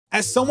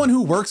As someone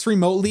who works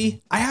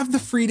remotely, I have the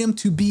freedom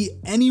to be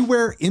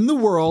anywhere in the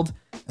world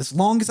as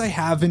long as I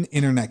have an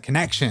internet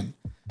connection.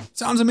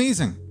 Sounds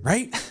amazing,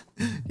 right?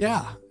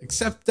 Yeah,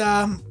 except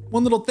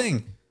one little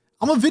thing.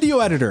 I'm a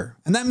video editor,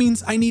 and that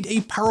means I need a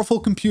powerful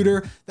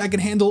computer that can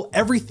handle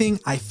everything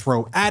I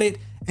throw at it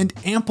and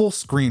ample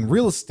screen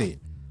real estate.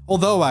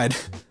 Although I'd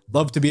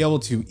love to be able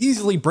to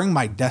easily bring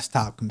my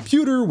desktop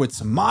computer with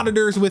some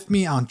monitors with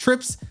me on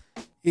trips,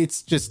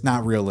 it's just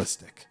not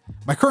realistic.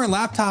 My current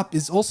laptop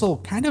is also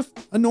kind of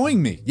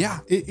annoying me. Yeah,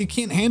 it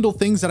can't handle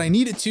things that I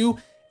need it to,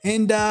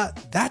 and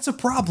that's a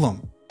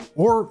problem.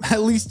 Or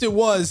at least it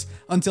was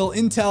until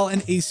Intel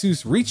and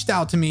ASUS reached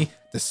out to me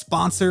to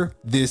sponsor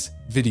this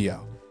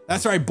video.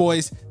 That's right,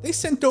 boys. They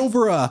sent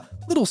over a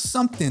little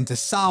something to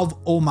solve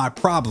all my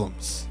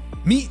problems.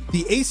 Meet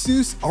the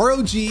ASUS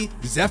ROG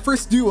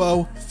Zephyrus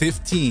Duo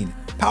 15,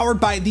 powered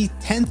by the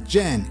 10th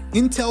gen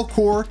Intel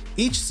Core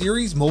H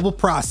series mobile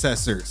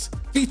processors.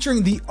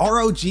 Featuring the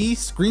ROG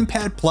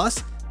ScreenPad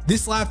Plus,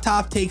 this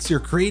laptop takes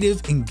your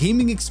creative and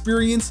gaming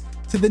experience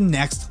to the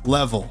next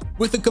level.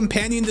 With a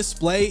companion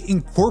display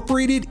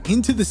incorporated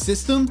into the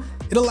system,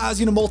 it allows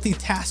you to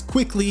multitask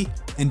quickly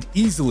and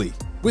easily.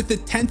 With the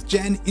 10th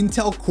gen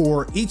Intel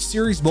Core H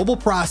series mobile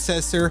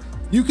processor,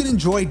 you can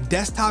enjoy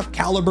desktop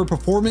caliber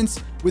performance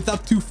with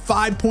up to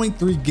 5.3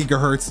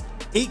 GHz,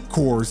 8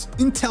 cores,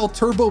 Intel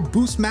Turbo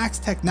Boost Max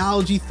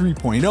Technology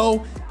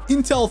 3.0,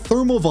 Intel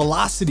Thermal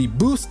Velocity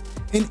Boost,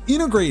 and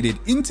integrated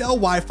Intel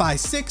Wi-Fi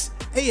 6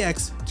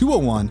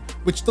 AX201,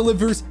 which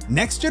delivers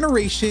next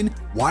generation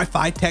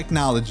Wi-Fi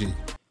technology.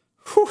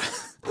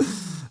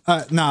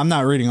 No, I'm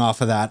not reading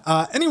off of that.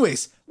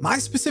 Anyways, my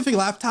specific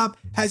laptop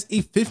has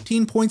a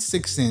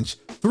 15.6 inch,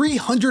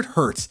 300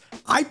 Hz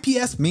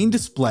IPS main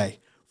display,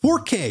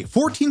 4K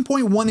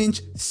 14.1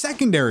 inch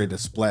secondary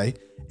display,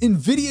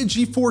 NVIDIA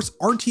GeForce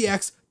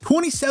RTX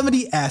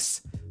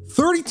 2070S,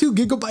 32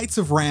 gigabytes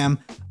of RAM,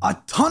 a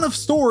ton of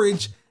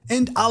storage,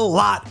 and a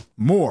lot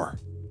more.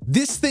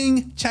 This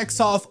thing checks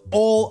off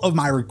all of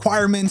my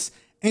requirements,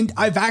 and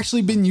I've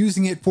actually been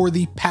using it for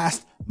the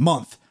past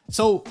month.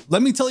 So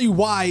let me tell you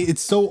why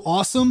it's so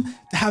awesome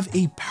to have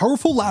a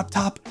powerful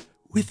laptop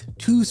with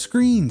 2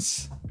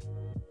 screens.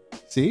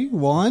 See,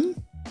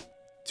 1,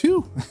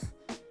 2.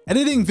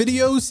 Editing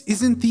videos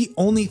isn't the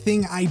only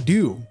thing I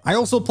do. I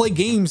also play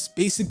games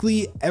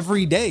basically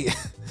every day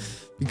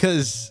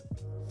because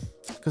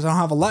I don't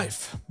have a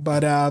life.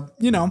 But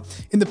you know,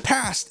 in the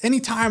past,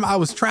 anytime I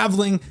was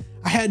traveling,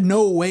 I had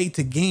no way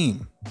to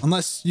game,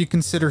 unless you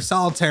consider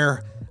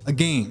solitaire a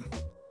game,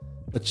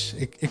 which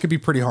it could be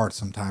pretty hard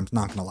sometimes,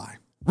 not gonna lie.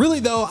 Really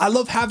though, I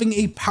love having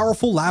a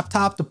powerful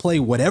laptop to play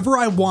whatever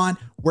I want,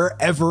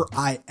 wherever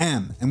I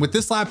am. And with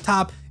this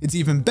laptop, it's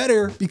even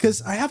better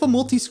because I have a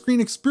multi-screen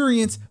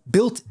experience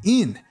built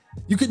in.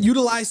 You could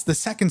utilize the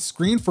second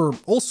screen for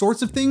all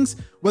sorts of things,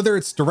 whether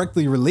it's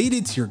directly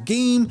related to your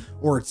game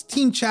or it's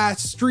team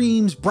chats,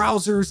 streams,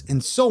 browsers,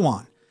 and so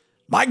on.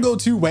 My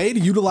go-to way to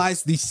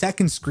utilize the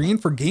second screen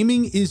for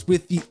gaming is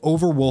with the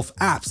Overwolf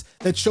apps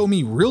that show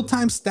me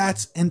real-time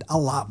stats and a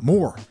lot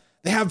more.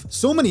 They have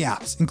so many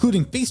apps,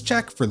 including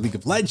FaceCheck for League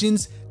of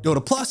Legends,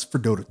 Dota Plus for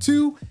Dota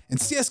 2, and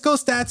CSGO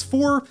stats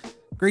for,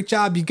 great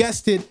job, you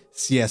guessed it,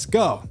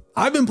 CSGO.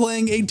 I've been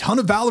playing a ton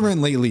of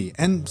Valorant lately,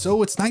 and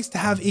so it's nice to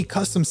have a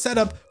custom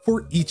setup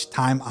for each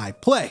time I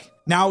play.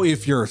 Now,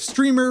 if you're a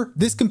streamer,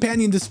 this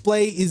companion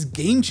display is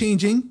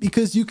game-changing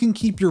because you can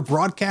keep your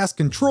broadcast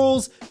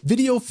controls,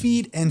 video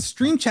feed, and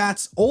stream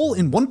chats all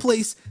in one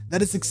place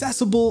that is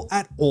accessible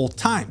at all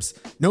times.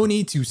 No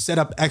need to set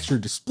up extra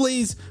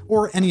displays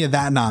or any of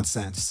that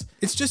nonsense.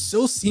 It's just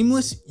so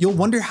seamless, you'll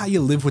wonder how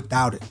you live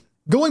without it.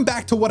 Going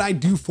back to what I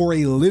do for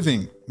a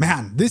living,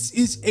 man, this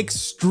is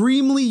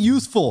extremely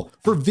useful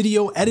for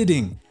video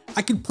editing.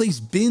 I can place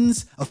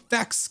bins,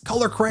 effects,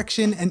 color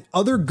correction, and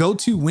other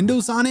go-to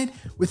windows on it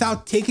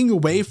without taking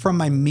away from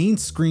my main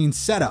screen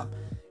setup.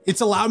 It's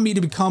allowed me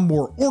to become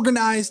more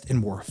organized and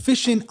more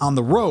efficient on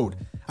the road.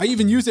 I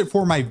even use it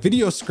for my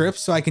video scripts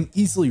so I can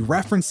easily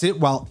reference it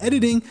while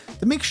editing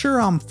to make sure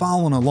I'm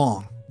following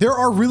along. There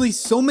are really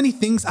so many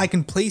things I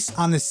can place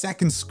on the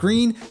second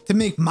screen to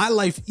make my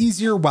life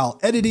easier while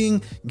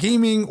editing,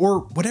 gaming,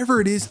 or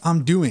whatever it is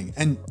I'm doing.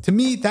 And to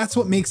me, that's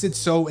what makes it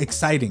so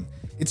exciting.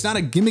 It's not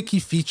a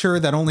gimmicky feature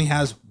that only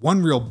has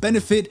one real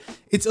benefit.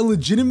 It's a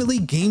legitimately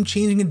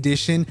game-changing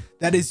addition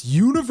that is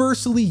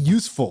universally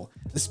useful,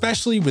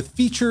 especially with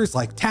features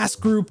like Task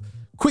Group,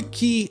 Quick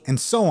Key, and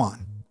so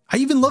on. I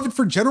even love it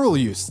for general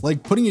use,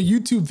 like putting a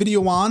YouTube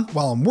video on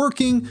while I'm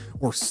working,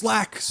 or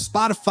Slack,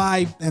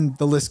 Spotify, and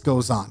the list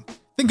goes on.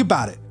 Think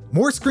about it.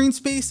 More screen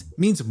space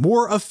means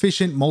more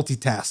efficient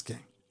multitasking.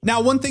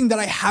 Now, one thing that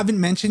I haven't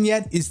mentioned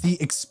yet is the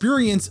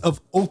experience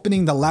of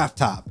opening the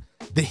laptop.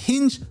 The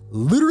hinge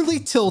literally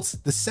tilts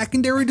the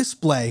secondary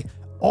display,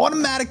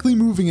 automatically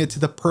moving it to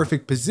the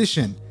perfect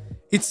position.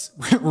 It's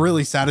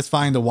really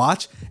satisfying to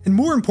watch, and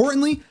more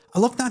importantly, I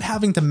love not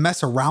having to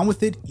mess around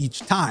with it each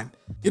time.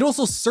 It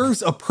also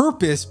serves a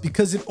purpose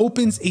because it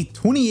opens a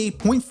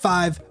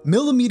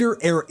 28.5mm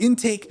air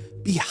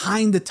intake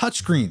behind the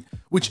touchscreen,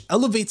 which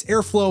elevates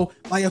airflow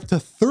by up to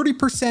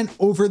 30%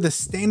 over the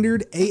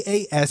standard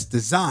AAS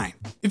design.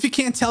 If you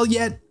can't tell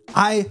yet,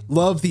 I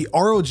love the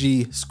ROG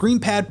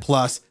ScreenPad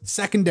Plus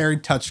secondary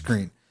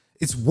touchscreen.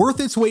 It's worth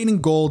its weight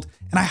in gold,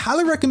 and I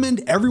highly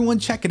recommend everyone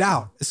check it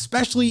out,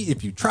 especially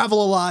if you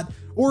travel a lot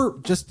or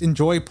just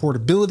enjoy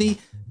portability.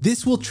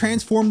 This will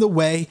transform the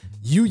way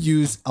you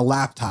use a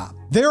laptop.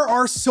 There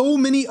are so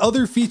many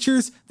other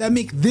features that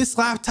make this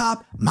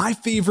laptop my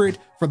favorite,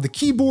 from the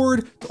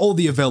keyboard to all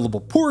the available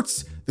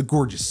ports, the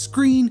gorgeous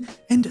screen,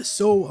 and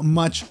so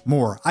much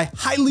more. I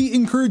highly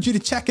encourage you to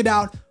check it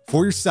out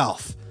for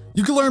yourself.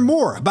 You can learn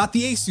more about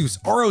the ASUS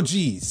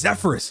ROG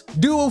Zephyrus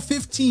Duo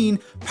 15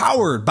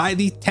 powered by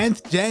the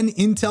 10th gen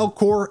Intel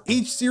Core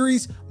H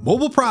series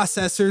mobile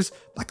processors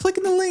by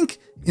clicking the link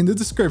in the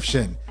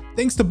description.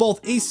 Thanks to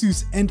both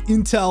ASUS and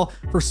Intel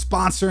for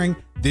sponsoring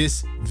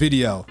this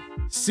video.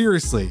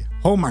 Seriously,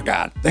 oh my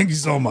God, thank you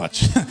so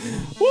much.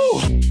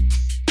 Woo!